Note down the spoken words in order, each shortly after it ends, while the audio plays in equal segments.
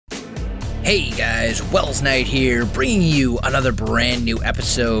Hey guys, Welsknight here, bringing you another brand new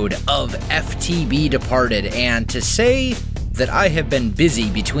episode of FTB Departed, and to say that I have been busy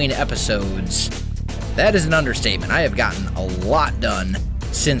between episodes, that is an understatement. I have gotten a lot done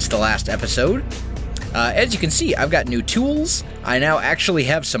since the last episode. As you can see, I've got new tools. I now actually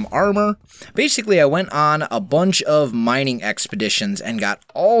have some armor. Basically, I went on a bunch of mining expeditions and got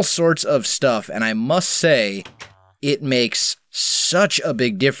all sorts of stuff, and I must say, it makes such a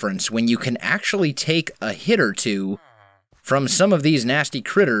big difference when you can actually take a hit or two from some of these nasty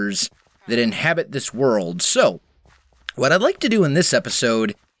critters that inhabit this world. So, what I'd like to do in this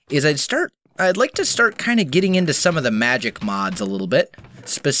episode is I'd like to start kind of getting into some of the magic mods a little bit,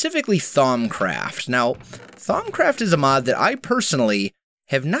 specifically Thaumcraft. Now, Thaumcraft is a mod that I personally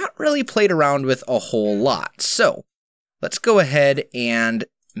have not really played around with a whole lot. So, let's go ahead and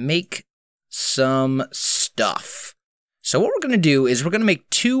make some stuff. So what we're going to do is we're going to make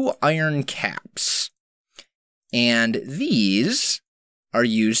 2 iron caps, and these are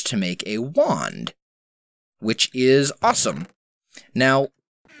used to make a wand, which is awesome. Now,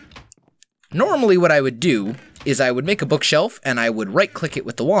 normally what I would do is I would make a bookshelf and I would right-click it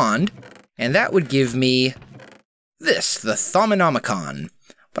with the wand, and that would give me this, the Thaumic.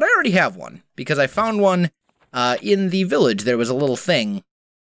 But I already have one, because I found one in the village. There was a little thing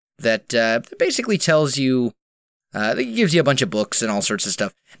that basically tells you, it gives you a bunch of books and all sorts of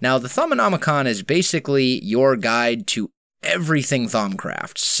stuff. Now, the Thaumic is basically your guide to everything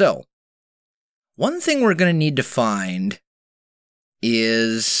Thaumcraft. So, one thing we're going to need to find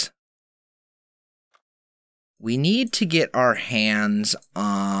is we need to get our hands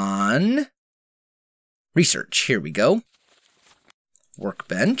on research. Here we go.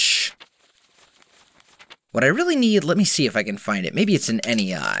 Workbench. What I really need, let me see if I can find it. Maybe it's an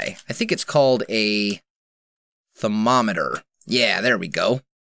NEI. I think it's called a thermometer. Yeah, there we go.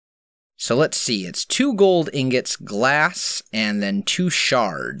 So let's see, it's 2 gold ingots, glass, and then 2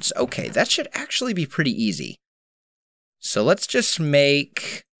 shards. Okay, that should actually be pretty easy. So let's just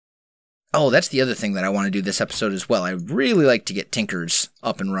make... Oh, that's the other thing that I want to do this episode as well. I really like to get tinkers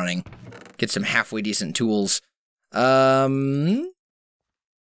up and running. Get some halfway decent tools. And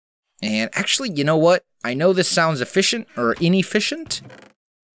actually, you know what? I know this sounds efficient or inefficient,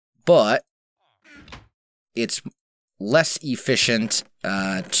 but it's less efficient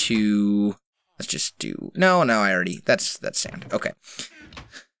to, let's just do, no, I already, that's sand. Okay.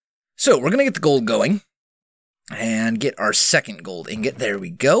 So we're going to get the gold going and get our second gold ingot. There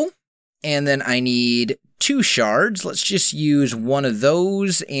we go. And then I need 2 shards. Let's just use one of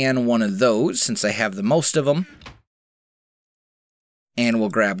those and one of those since I have the most of them. And we'll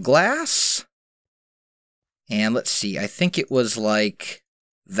grab glass. And let's see, I think it was like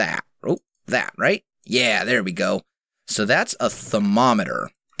that. Oh, that, right? Yeah, there we go. So that's a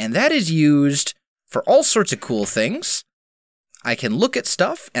thermometer, and that is used for all sorts of cool things. I can look at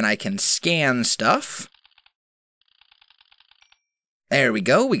stuff, and I can scan stuff. There we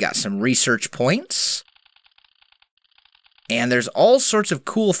go, we got some research points. And there's all sorts of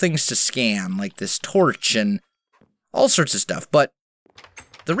cool things to scan, like this torch and all sorts of stuff. But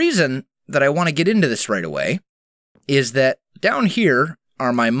the reason that I want to get into this right away is that down here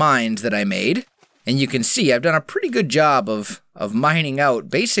are my mines that I made. And you can see I've done a pretty good job of mining out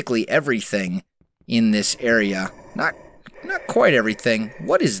basically everything in this area. Not quite everything.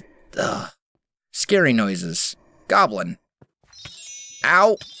 What is... scary noises. Goblin.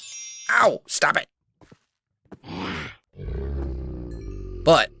 Ow. Ow. Stop it.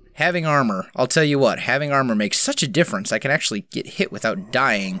 But having armor, I'll tell you what, having armor makes such a difference. I can actually get hit without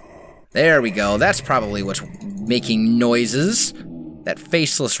dying. There we go. That's probably what's making noises. That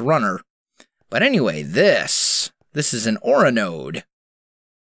faceless runner. But anyway, this is an aura node.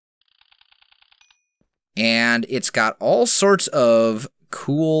 And it's got all sorts of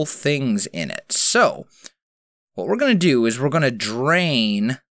cool things in it. So, what we're going to do is we're going to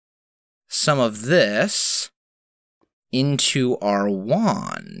drain some of this into our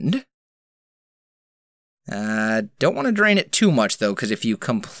wand. Don't want to drain it too much, though, because if you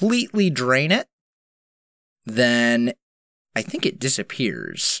completely drain it, then I think it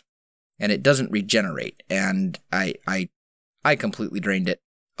disappears. And it doesn't regenerate, and I completely drained it.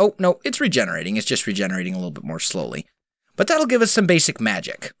 Oh, no, it's regenerating. It's just regenerating a little bit more slowly. But that'll give us some basic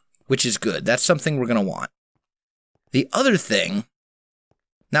magic, which is good. That's something we're going to want. The other thing,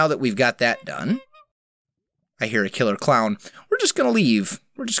 now that we've got that done, I hear a killer clown. We're just going to leave.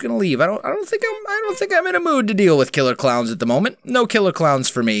 We're just going to leave. I don't think I'm in a mood to deal with killer clowns at the moment. No killer clowns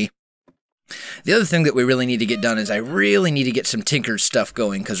for me. The other thing that we really need to get done is I really need to get some Tinker's stuff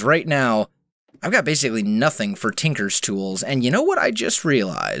going, because right now, I've got basically nothing for Tinker's tools, and you know what I just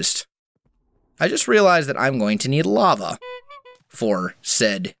realized? I just realized that I'm going to need lava for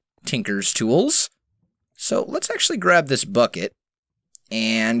said Tinker's tools. So let's actually grab this bucket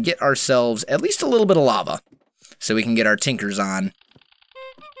and get ourselves at least a little bit of lava so we can get our Tinkers on.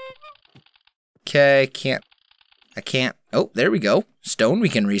 Okay, I can't. Oh, there we go. Stone we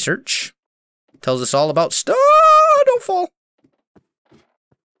can research. Tells us all about stone. Don't fall.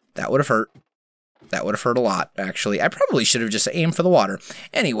 That would have hurt. That would have hurt a lot, actually. I probably should have just aimed for the water.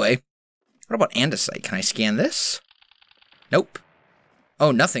 Anyway, what about andesite? Can I scan this? Nope.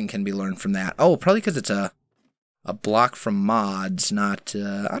 Oh, nothing can be learned from that. Oh, probably because it's a block from mods, not,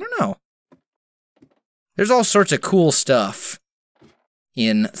 I don't know. There's all sorts of cool stuff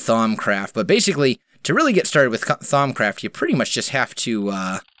in Thaumcraft, but basically, to really get started with Thaumcraft, you pretty much just have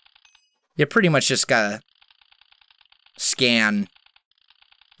to, you pretty much just gotta scan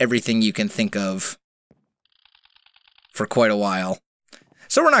everything you can think of for quite a while.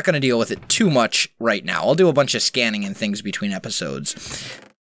 So we're not going to deal with it too much right now. I'll do a bunch of scanning and things between episodes.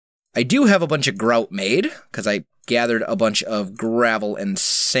 I do have a bunch of grout made, because I gathered a bunch of gravel and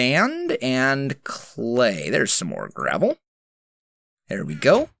sand and clay. There's some more gravel. There we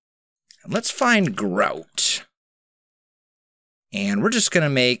go. And let's find grout. And we're just going to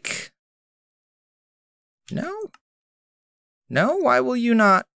make... No? No? Why will you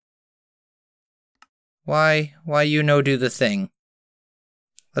not? Why you no do the thing?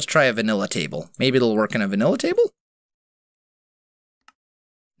 Let's try a vanilla table. Maybe it'll work in a vanilla table?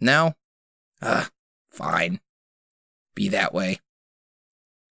 No? Fine. Be that way.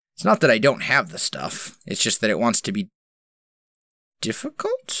 It's not that I don't have the stuff. It's just that it wants to be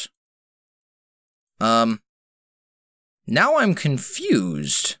difficult? Now I'm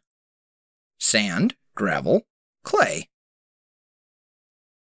confused. Sand, gravel, clay.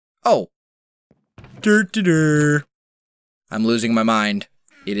 Oh. I'm losing my mind.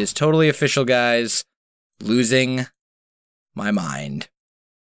 It is totally official, guys. Losing my mind.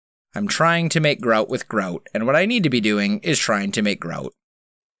 I'm trying to make grout with grout, and what I need to be doing is trying to make grout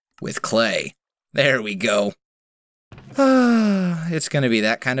with clay. There we go. It's going to be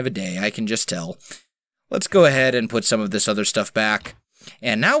that kind of a day, I can just tell. Let's go ahead and put some of this other stuff back.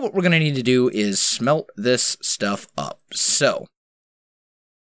 And now what we're going to need to do is smelt this stuff up. So,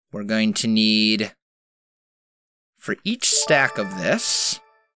 we're going to need, for each stack of this,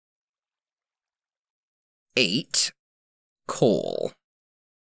 8 coal.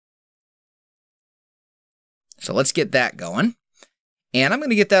 So let's get that going. And I'm going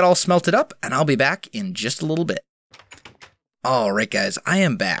to get that all smelted up, and I'll be back in just a little bit. Alright guys, I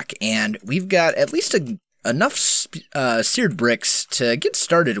am back, and we've got at least enough seared bricks to get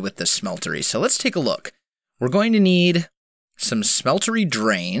started with the smeltery. So let's take a look. We're going to need some smeltery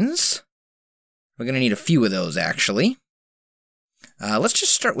drains. We're going to need a few of those, actually. Let's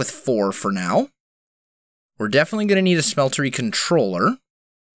just start with 4 for now. We're definitely going to need a smeltery controller.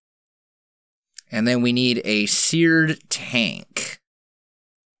 And then we need a seared tank.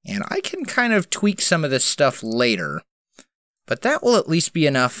 And I can kind of tweak some of this stuff later. But that will at least be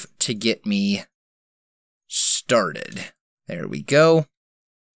enough to get me started. There we go.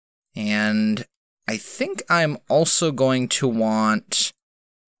 And I think I'm also going to want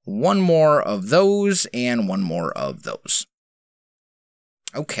 1 more of those and 1 more of those.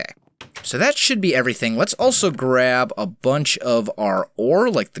 Okay. So that should be everything. Let's also grab a bunch of our ore,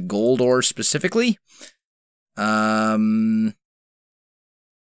 like the gold ore specifically. Yeah,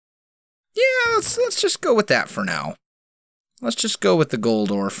 let's just go with that for now. Let's just go with the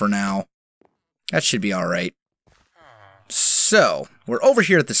gold ore for now. That should be alright. So, we're over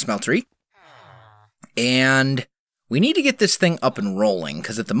here at the smeltery. And we need to get this thing up and rolling,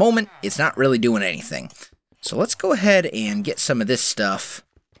 because at the moment, it's not really doing anything. So let's go ahead and get some of this stuff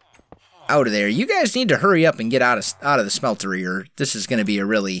out of there. You guys need to hurry up and get out of the smeltery, or this is going to be a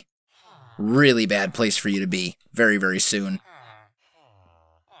really, really bad place for you to be very, very soon.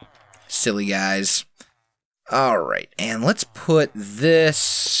 Silly guys. Alright, and let's put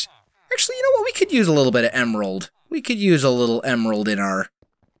this... Actually, you know what? We could use a little bit of emerald. We could use a little emerald in our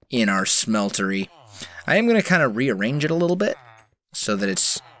smeltery. I am going to kind of rearrange it a little bit so that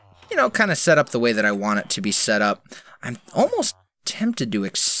it's, you know, kind of set up the way that I want it to be set up. I'm almost tempted to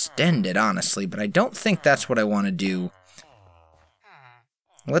extend it, honestly, but I don't think that's what I want to do.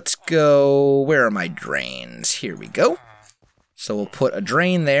 Let's go... Where are my drains? Here we go. So we'll put a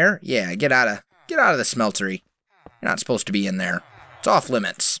drain there. Yeah, get out of the smeltery. You're not supposed to be in there. It's off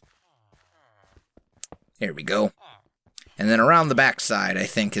limits. There we go. And then around the backside, I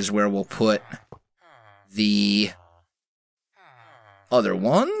think, is where we'll put the other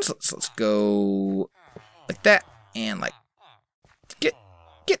ones. Let's go like that, and like, get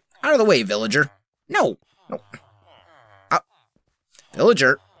Out of the way, villager. No. No.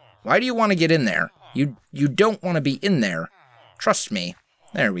 Villager, why do you want to get in there? You don't want to be in there. Trust me.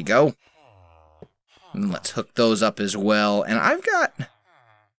 There we go. And let's hook those up as well. And I've got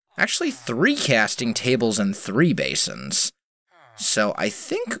actually 3 casting tables and 3 basins. So I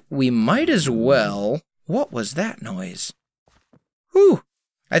think we might as well... What was that noise? Whew.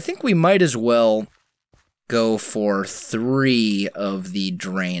 I think we might as well go for 3 of the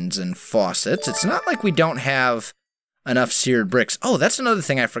drains and faucets. It's not like we don't have enough seared bricks. Oh, that's another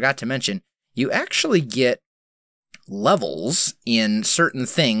thing I forgot to mention. You actually get levels in certain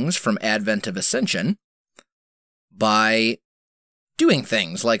things from Advent of Ascension by doing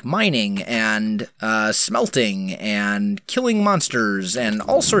things like mining and smelting and killing monsters and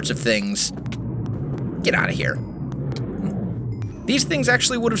all sorts of things. Get out of here. These things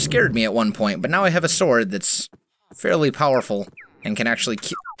actually would have scared me at one point, but now I have a sword that's fairly powerful and can actually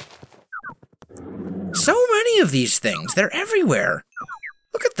kill. So many of these things. They're everywhere.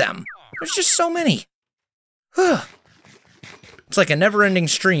 Look at them. There's just so many. It's like a never-ending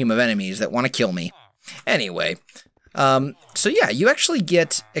stream of enemies that want to kill me. Anyway, so yeah, you actually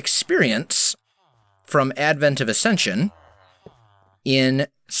get experience from Advent of Ascension in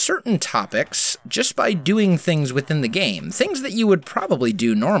certain topics just by doing things within the game. Things that you would probably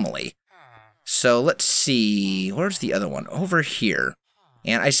do normally. So let's see, where's the other one? Over here.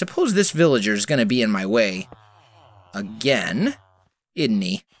 And I suppose this villager is going to be in my way again, isn't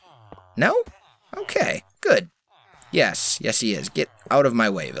he? No? Okay, good. Yes, yes he is. Get out of my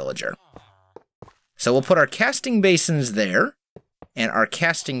way, villager. So we'll put our casting basins there, and our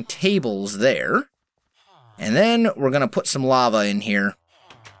casting tables there, and then we're going to put some lava in here,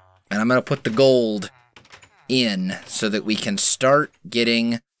 and I'm going to put the gold in so that we can start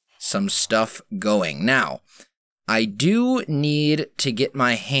getting some stuff going. Now, I do need to get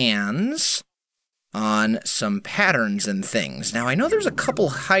my hands on some patterns and things. Now, I know there's a couple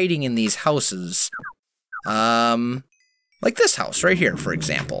hiding in these houses. Like this house right here, for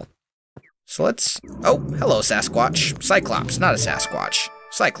example. So let's... Oh, hello, Sasquatch. Cyclops, not a Sasquatch.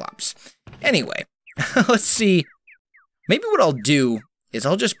 Cyclops. Anyway, let's see. Maybe what I'll do is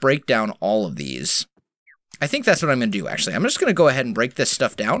I'll just break down all of these. I think that's what I'm going to do, actually. I'm just going to go ahead and break this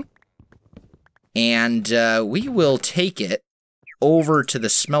stuff down. And we will take it over to the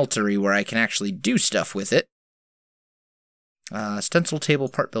smeltery where I can actually do stuff with it. Stencil table,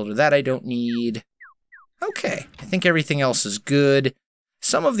 part builder, that I don't need. Okay, I think everything else is good.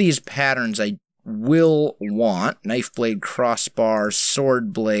 Some of these patterns I will want. Knife blade, crossbar,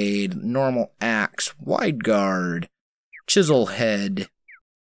 sword blade, normal axe, wide guard, chisel head,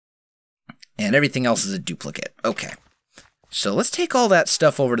 and everything else is a duplicate. Okay, so let's take all that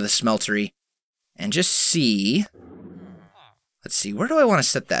stuff over to the smeltery and just see. Let's see, where do I want to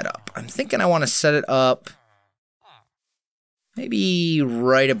set that up? I'm thinking I want to set it up maybe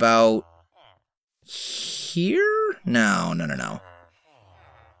right about here? No.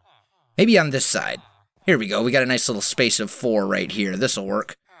 Maybe on this side. Here we go. We got a nice little space of 4 right here. This'll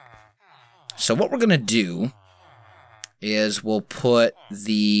work. So what we're going to do is we'll put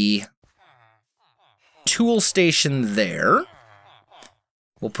the tool station there.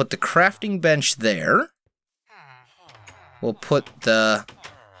 We'll put the crafting bench there. We'll put the...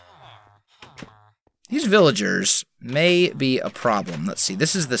 These villagers may be a problem. Let's see.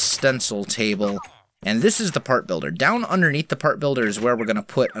 This is the stencil table. And this is the part builder. Down underneath the part builder is where we're going to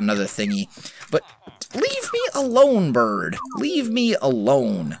put another thingy. But leave me alone, bird. Leave me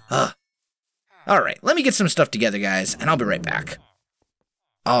alone. Ugh. Alright, let me get some stuff together, guys, and I'll be right back.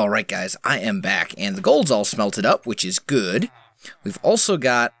 Alright, guys, I am back. And the gold's all smelted up, which is good. We've also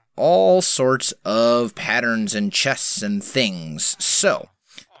got all sorts of patterns and chests and things. So,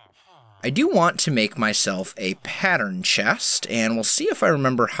 I do want to make myself a pattern chest, and we'll see if I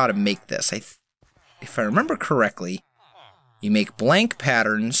remember how to make this. If I remember correctly, you make blank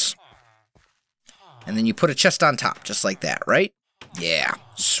patterns, and then you put a chest on top, just like that, right? Yeah,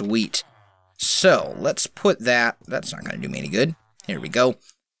 sweet. So, let's put that... That's not going to do me any good. Here we go.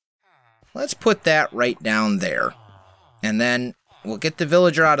 Let's put that right down there. And then we'll get the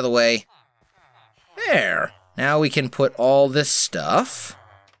villager out of the way. There. Now we can put all this stuff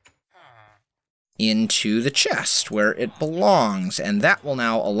into the chest where it belongs, and that will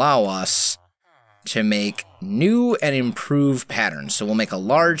now allow us to make new and improved patterns. So we'll make a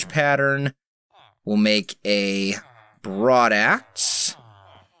large pattern, we'll make a broad axe,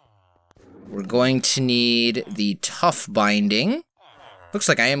 we're going to need the tough binding. Looks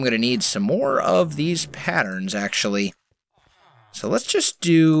like I am going to need some more of these patterns, actually. So let's just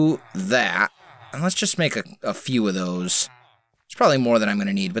do that, and let's just make a few of those, It's probably more than I'm going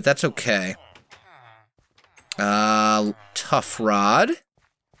to need, but that's okay. Tough rod.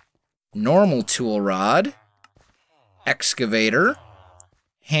 Normal tool rod. Excavator.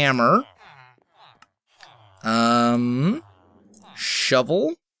 Hammer.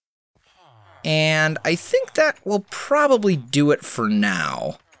 Shovel. And I think that will probably do it for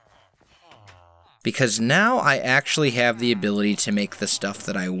now. Because now I actually have the ability to make the stuff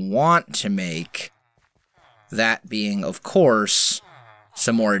that I want to make. That being, of course,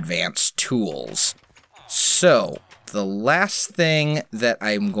 some more advanced tools. So, the last thing that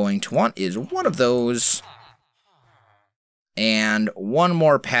I'm going to want is one of those. And one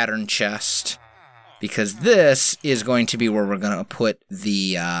more pattern chest. Because this is going to be where we're going to put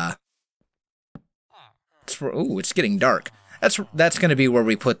the, ooh, it's getting dark. That's going to be where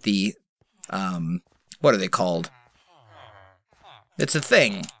we put the, what are they called? It's a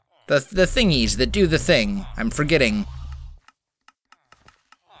thing. The thingies that do the thing. I'm forgetting.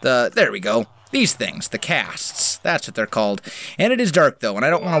 There we go. These things, the casts. That's what they're called. And it is dark, though, and I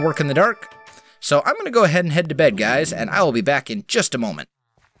don't want to work in the dark. So I'm going to go ahead and head to bed, guys, and I will be back in just a moment.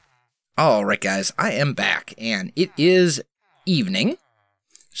 Alright, guys, I am back, and it is evening.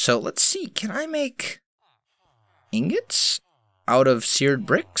 So let's see, can I make ingots out of seared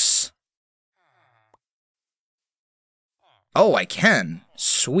bricks? Oh, I can.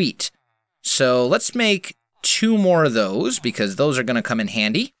 Sweet. So let's make 2 more of those, because those are going to come in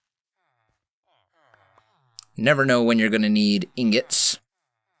handy. Never know when you're going to need ingots.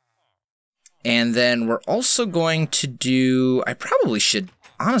 And then we're also going to do...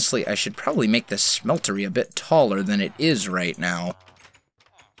 Honestly, I should probably make this smeltery a bit taller than it is right now.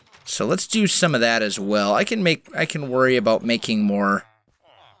 So let's do some of that as well. I can worry about making more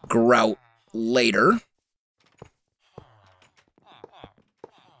grout later.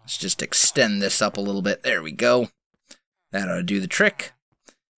 Let's just extend this up a little bit. There we go. That ought to do the trick.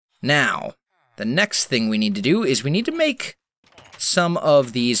 Now, the next thing we need to do is we need to make some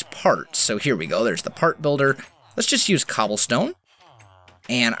of these parts. So here we go. There's the part builder. Let's just use cobblestone.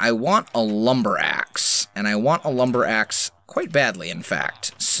 And I want a lumber axe. And I want a lumber axe quite badly, in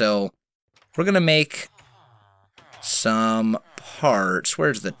fact. So we're going to make some parts.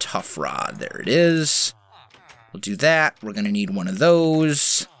 Where's the tough rod? There it is. We'll do that. We're going to need one of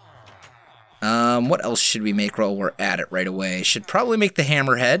those. What else should we make while we're at it right away? Should probably make the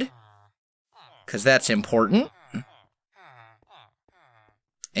hammerhead, because that's important.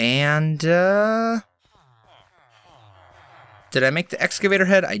 And, did I make the excavator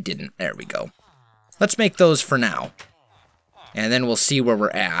head? I didn't. There we go. Let's make those for now. And then we'll see where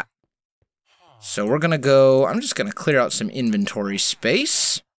we're at. So we're going to go... I'm just going to clear out some inventory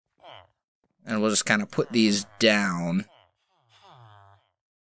space. And we'll just kind of put these down.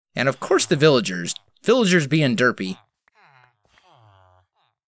 And of course the villagers. Villagers being derpy.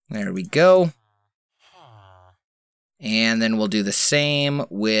 There we go. And then we'll do the same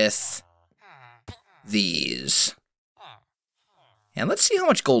with these. And let's see how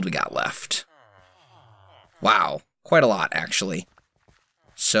much gold we got left. Wow, quite a lot, actually.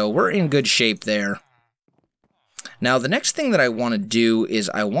 So we're in good shape there. Now, the next thing that I want to do is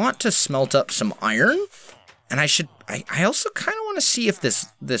I want to smelt up some iron. And I also kind of want to see if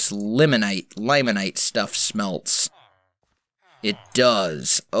this limonite stuff smelts. It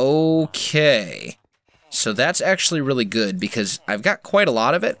does. Okay. So that's actually really good because I've got quite a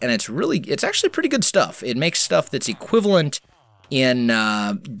lot of it, and it's actually pretty good stuff. It makes stuff that's equivalent in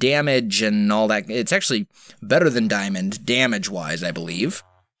damage and all that. It's actually better than diamond, damage-wise, I believe.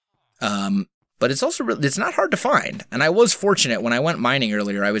 But it's also it's not hard to find. And I was fortunate when I went mining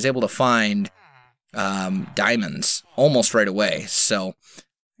earlier, I was able to find diamonds almost right away. So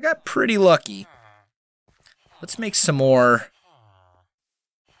I got pretty lucky. Let's make some more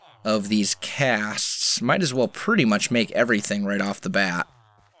of these casts. Might as well pretty much make everything right off the bat.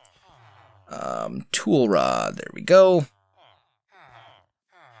 Tool rod, there we go.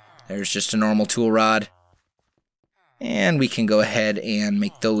 There's just a normal tool rod. And we can go ahead and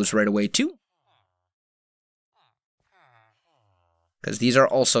make those right away too. Because these are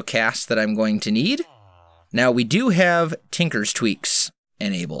also casts that I'm going to need. Now we do have Tinker's Tweaks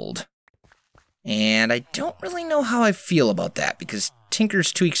enabled. And I don't really know how I feel about that, because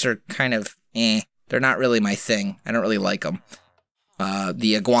Tinker's Tweaks are kind of they're not really my thing. I don't really like them.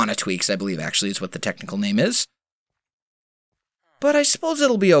 The Iguana Tweaks, I believe, actually, is what the technical name is. But I suppose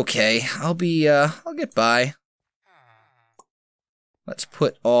it'll be okay. I'll get by. Let's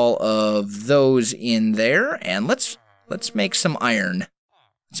put all of those in there, and let's make some iron.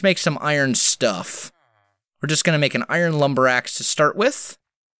 Let's make some iron stuff. We're just going to make an iron lumber axe to start with.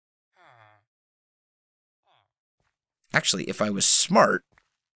 Actually, if I was smart,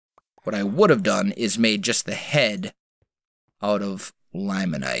 what I would have done is made just the head out of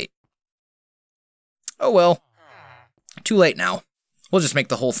limonite. Oh well. Too late now. We'll just make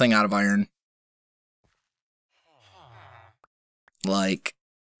the whole thing out of iron. Like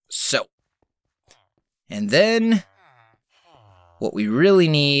so. And then what we really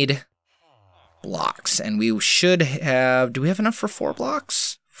need, blocks. And we should have, do we have enough for 4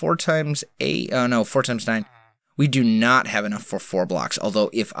 blocks? 4 times 8, oh no, 4 times 9. We do not have enough for 4 blocks. Although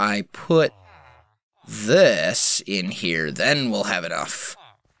if I put this in here, then we'll have enough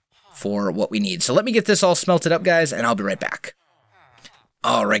for what we need. So let me get this all smelted up, guys, and I'll be right back.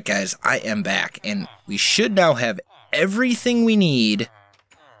 Alright, guys, I am back. And we should now have everything we need.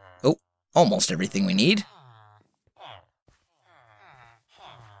 Oh, almost everything we need.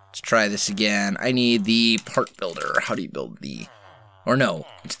 Let's try this again. I need the part builder. How do you build the... Or no,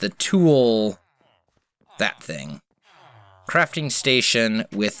 it's the tool... That thing. Crafting station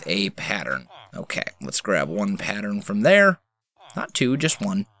with a pattern. Okay, let's grab 1 pattern from there. Not 2, just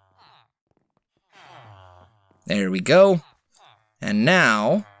 1. There we go. And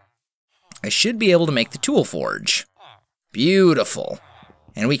now, I should be able to make the tool forge. Beautiful.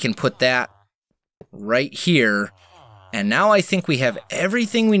 And we can put that right here. And now I think we have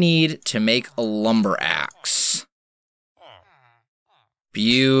everything we need to make a lumber axe.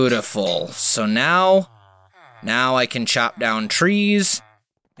 Beautiful. So now I can chop down trees,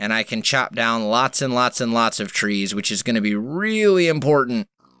 and I can chop down lots and lots and lots of trees, which is going to be really important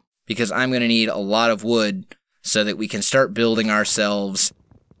because I'm going to need a lot of wood so that we can start building ourselves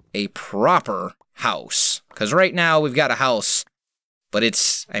a proper house. Because right now we've got a house, but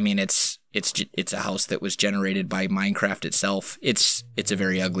it's a house that was generated by Minecraft itself. It's a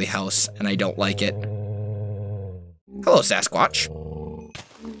very ugly house, and I don't like it. Hello, Sasquatch.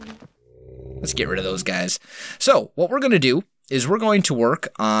 Let's get rid of those guys. So, what we're going to do is we're going to work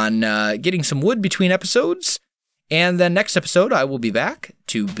on getting some wood between episodes, and then next episode I will be back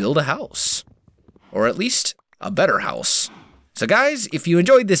to build a house. Or at least, a better house. So guys, if you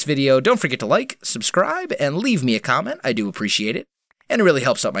enjoyed this video, don't forget to like, subscribe, and leave me a comment. I do appreciate it, and it really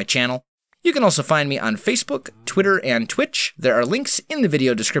helps out my channel. You can also find me on Facebook, Twitter, and Twitch. There are links in the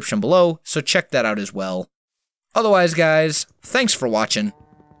video description below, so check that out as well. Otherwise, guys, thanks for watching,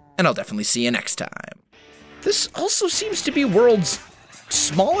 and I'll definitely see you next time. This also seems to be world's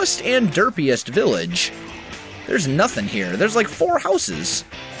smallest and derpiest village. There's nothing here. There's like 4 houses.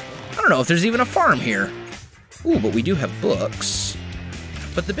 I don't know if there's even a farm here. Ooh, but we do have books.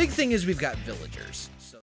 But the big thing is we've got villagers.